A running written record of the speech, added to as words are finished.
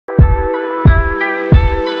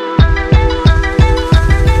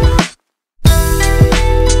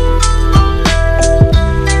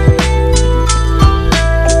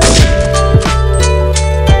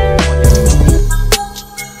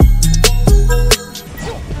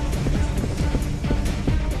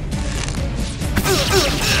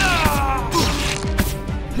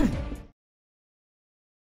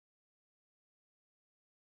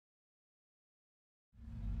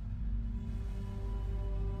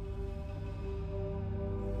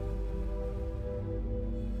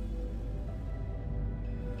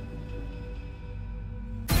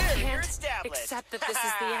end. established. Except that this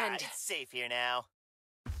is the end. It's safe here now.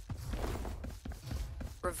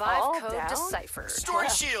 Revive All code down? deciphered. Story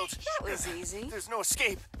shield. That was easy. There's no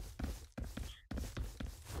escape.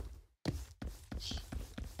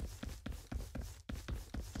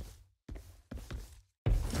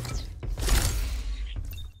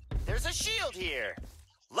 There's a shield here.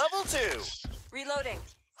 Level 2. Reloading.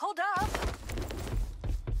 Hold up.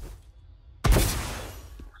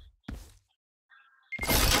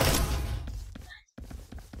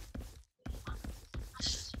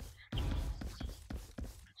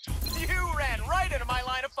 You ran right into my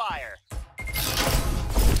line of fire.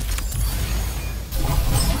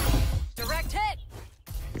 Direct hit.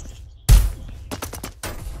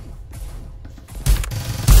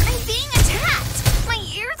 I'm being attacked! My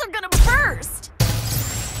ears are gonna burst!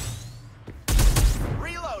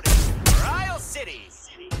 Reloading. Royale City.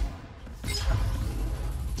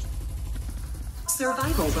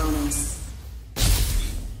 Survival bonus.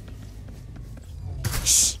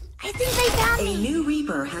 Shh! I think they found A me! new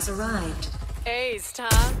Reaper has arrived. Ace, Tom.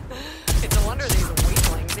 It's a wonder these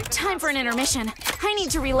weaklings even Time have for an a squad. intermission. I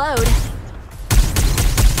need to reload.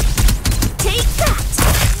 Take that!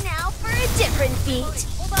 Now for a different beat.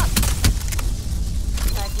 Hold up.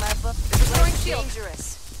 Like my book. Restoring It's shield.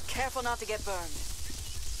 dangerous. Careful not to get burned.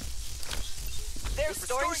 There's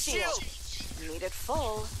Restoring restoring shield. shield. Need it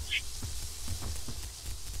full.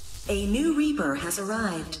 A new Reaper has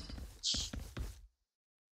arrived.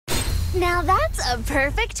 Now that's a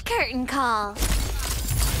perfect curtain call.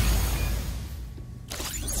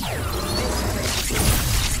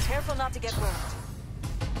 Careful not to get burned.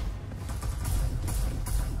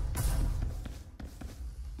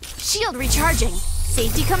 Shield recharging.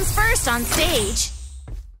 Safety comes first on stage.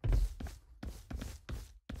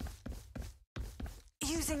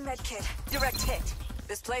 Using medkit. Direct hit.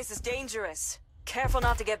 This place is dangerous. Careful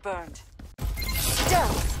not to get burned.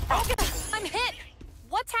 Stealth. I'm hit.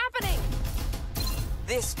 What's happening?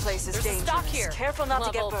 This place is There's a dangerous. stock here. Careful not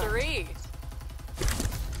to get Level burned. 3.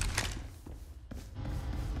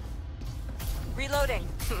 Reloading.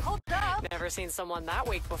 Hold up. Never seen someone that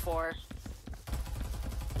weak before.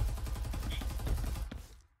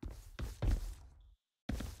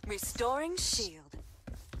 Restoring shield.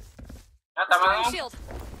 Restoring shield.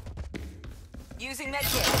 Using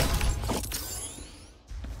medkit.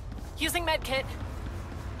 Using medkit.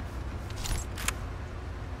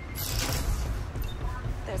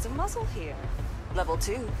 There's a muzzle here. Level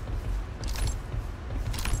 2.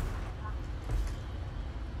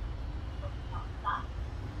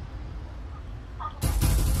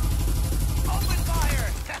 Open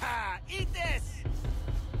fire. Haha, eat this.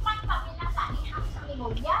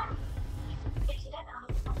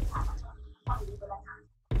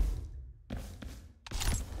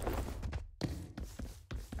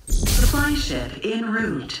 Supply ship en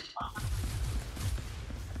route.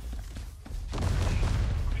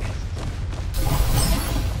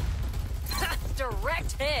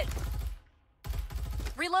 Direct hit.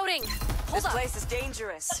 Reloading. Hold This up. place is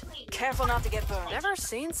dangerous. Careful not to get burned. Never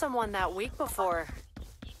seen someone that weak before.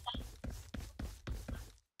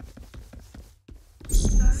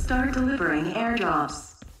 Start delivering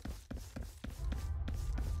airdrops.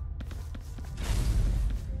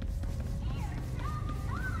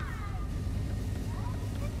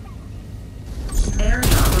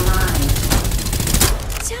 Airdrop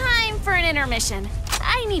arrived. Time for an intermission.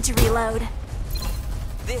 I need to reload.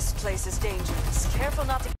 This place is dangerous. Careful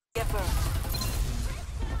not to get burned.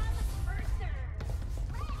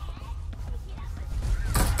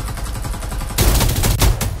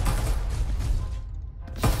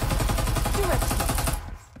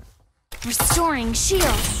 Restoring shield.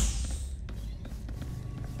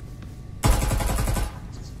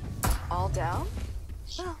 All down?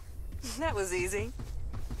 Well, that was easy.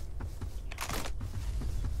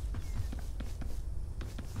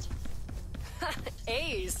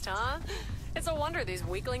 Ace, Tom. It's a wonder these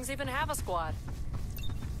weaklings even have a squad.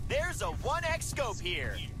 There's a 1x scope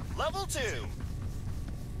here. Level 2.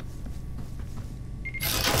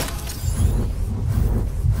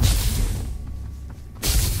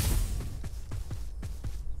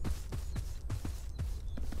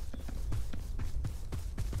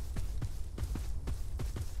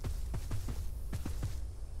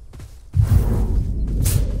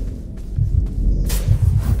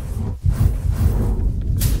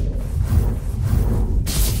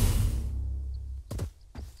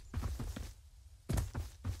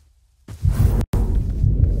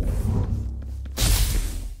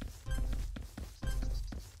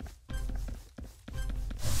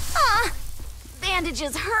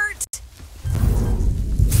 Bandages hurt.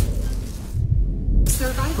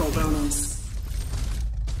 Survival bonus.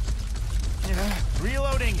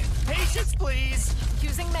 Reloading. Patience, please.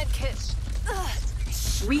 Using medkit.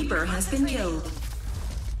 Reaper has been killed.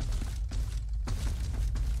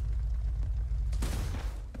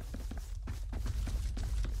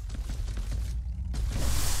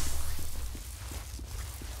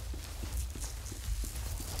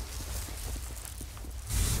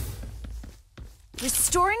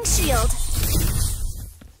 Restoring shield.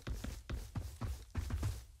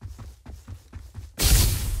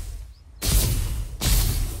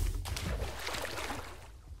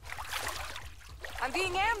 I'm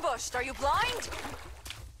being ambushed. Are you blind?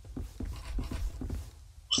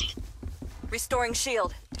 Restoring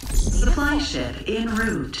shield. Supply ship en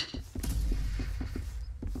route.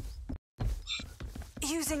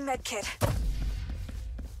 Using medkit.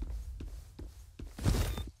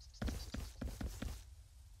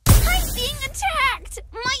 I'm being attacked!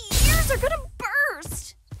 My ears are gonna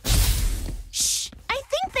burst! Shh! I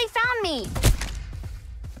think they found me!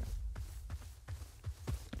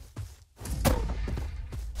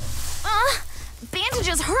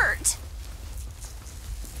 Bandages hurt!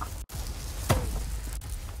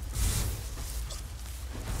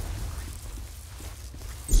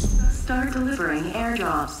 Start delivering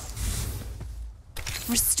airdrops.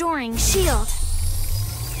 Restoring shield.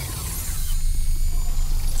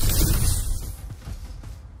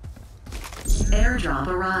 Airdrop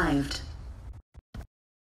arrived.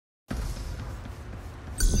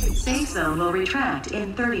 Safe zone will retract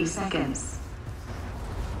in 30 seconds.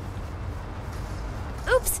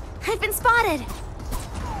 Oops! I've been spotted!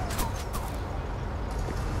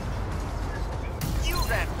 You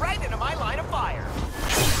ran right into my line of fire.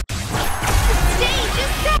 Stage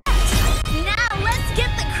is set! Now let's get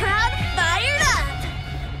the crowd fired up!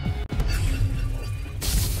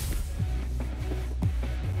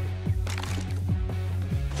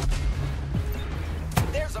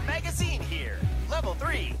 There's a magazine here. Level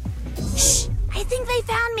 3. Shh! I think they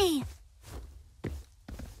found me!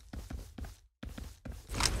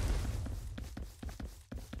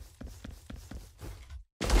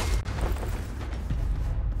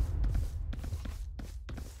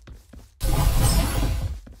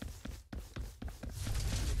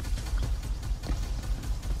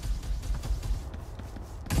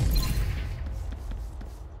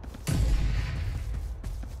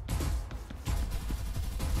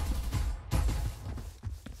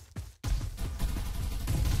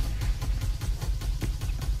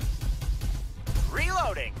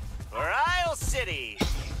 Reloading. ROYALE City.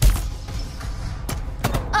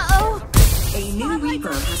 Uh-oh! A new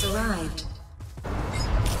Reaper has arrived.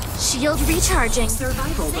 Shield recharging.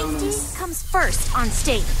 Survival Safety bonus. comes first on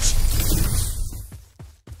stage.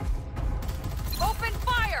 Open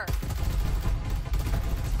fire!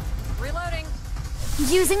 Reloading.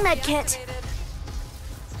 Using medkit. Deactivated.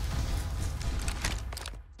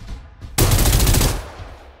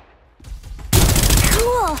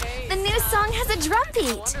 Cool! The new song has a drum No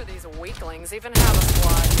beat. wonder these weaklings even have a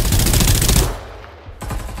squad.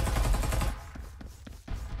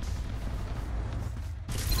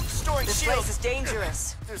 Restoring This shield. place is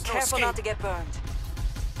dangerous. There's no Careful escape. not to get burned.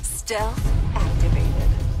 Stealth activated.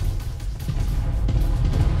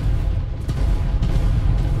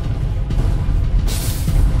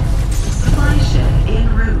 Supply ship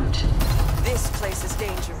en route. This place is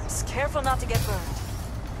dangerous. Careful not to get burned.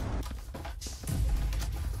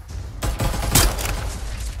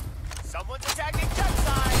 Someone's attacking duck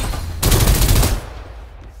side.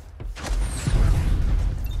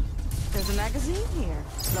 There's a magazine here.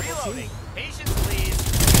 Level 2. Reloading. Patience, please.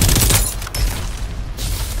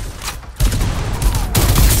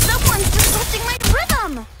 Someone's disrupting my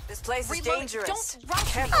rhythm! This place is Reloading. dangerous. Don't rush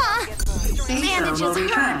me. Careful not to get burned. Safe zone Bandages will hurt.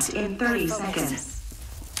 retract in 30 seconds.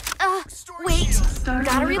 Wait. Start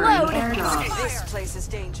Gotta delivering reload. airdrops. This place is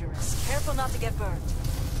dangerous. Careful not to get burned.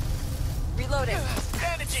 Reloading.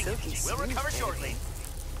 Bandaging. Silky We'll smooth, recover baby. shortly.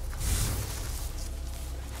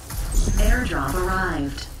 Airdrop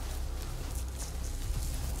arrived.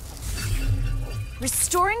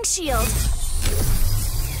 Restoring shield.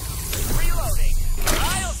 Reloading.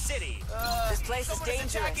 ROYALE City. This place is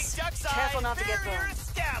Someone's dangerous. attacking duck side. Careful not to get Barrier burned.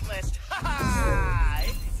 established. Ha ha!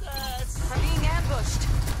 It's us. I'm being ambushed.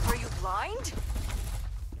 Are you blind?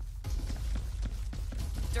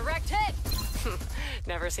 Direct hit!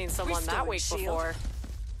 Never seen someone that Restoring weak shield. before.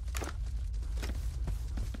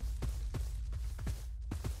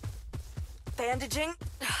 Bandaging.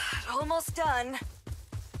 Almost done.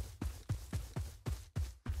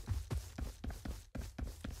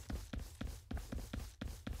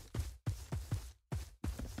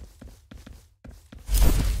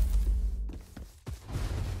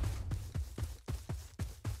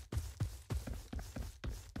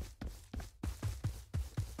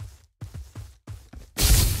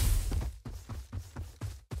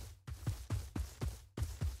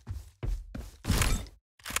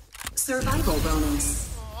 Survival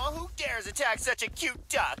bonus. Oh, who dares attack such a cute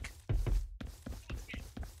duck?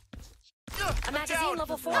 A magazine Down.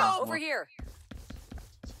 level 4 No. over here.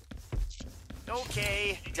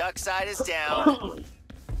 Okay, duck side is down.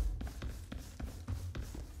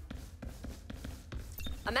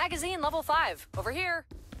 A magazine level 5 over here.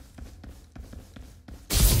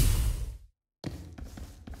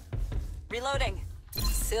 Reloading.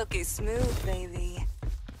 Silky smooth, baby.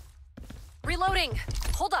 Reloading.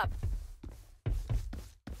 Hold up.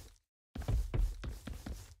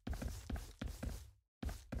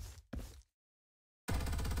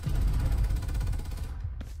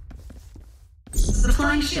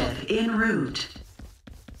 Supply ship en route.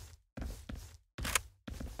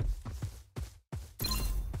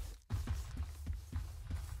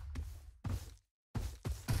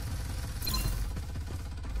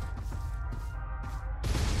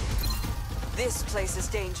 This place is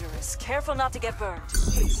dangerous. Careful not to get burned.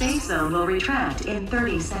 Safe zone will retract in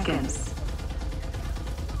 30 seconds.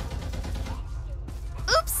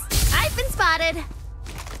 Oops, I've been spotted.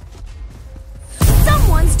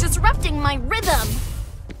 Someone's disrupting my rhythm.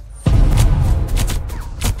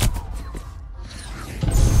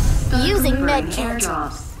 Using medkit.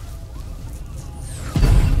 Airdrops.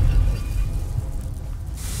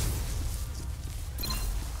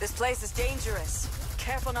 This place is dangerous.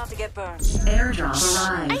 Careful not to get burned. Airdrop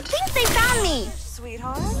I arrived. think they found me.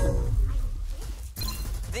 Sweetheart?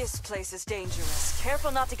 This place is dangerous.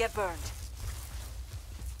 Careful not to get burned.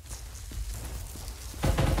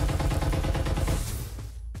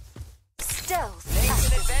 Stealth. Thanks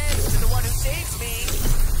in advance to the one who saves me.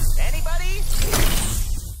 Anybody?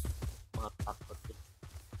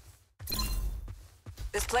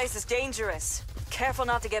 This place is dangerous. Careful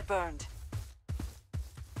not to get burned.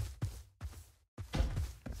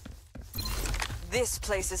 This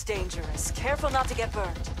place is dangerous. Careful not to get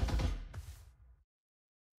burned.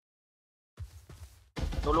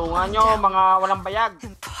 Tulungan nyo, mga walang bayag.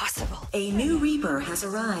 Impossible. A new Reaper has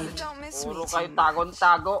arrived. Don't miss me Puro too kayo much.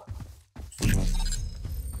 tagon-tago.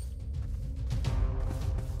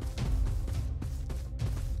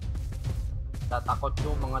 Tatakot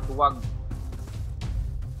yung mga duwag.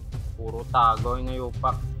 Puro tago yung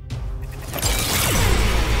nayupak.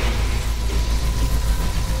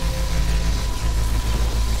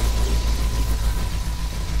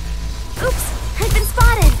 Oops, I've been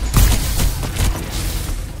spotted.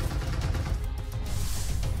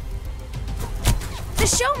 The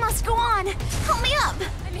show must go on. Help me up.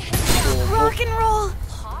 Rock and roll.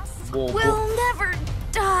 Bobo. We'll never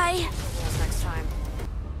die. Next time.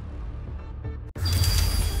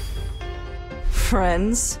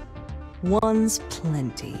 Friends, one's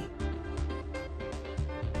plenty.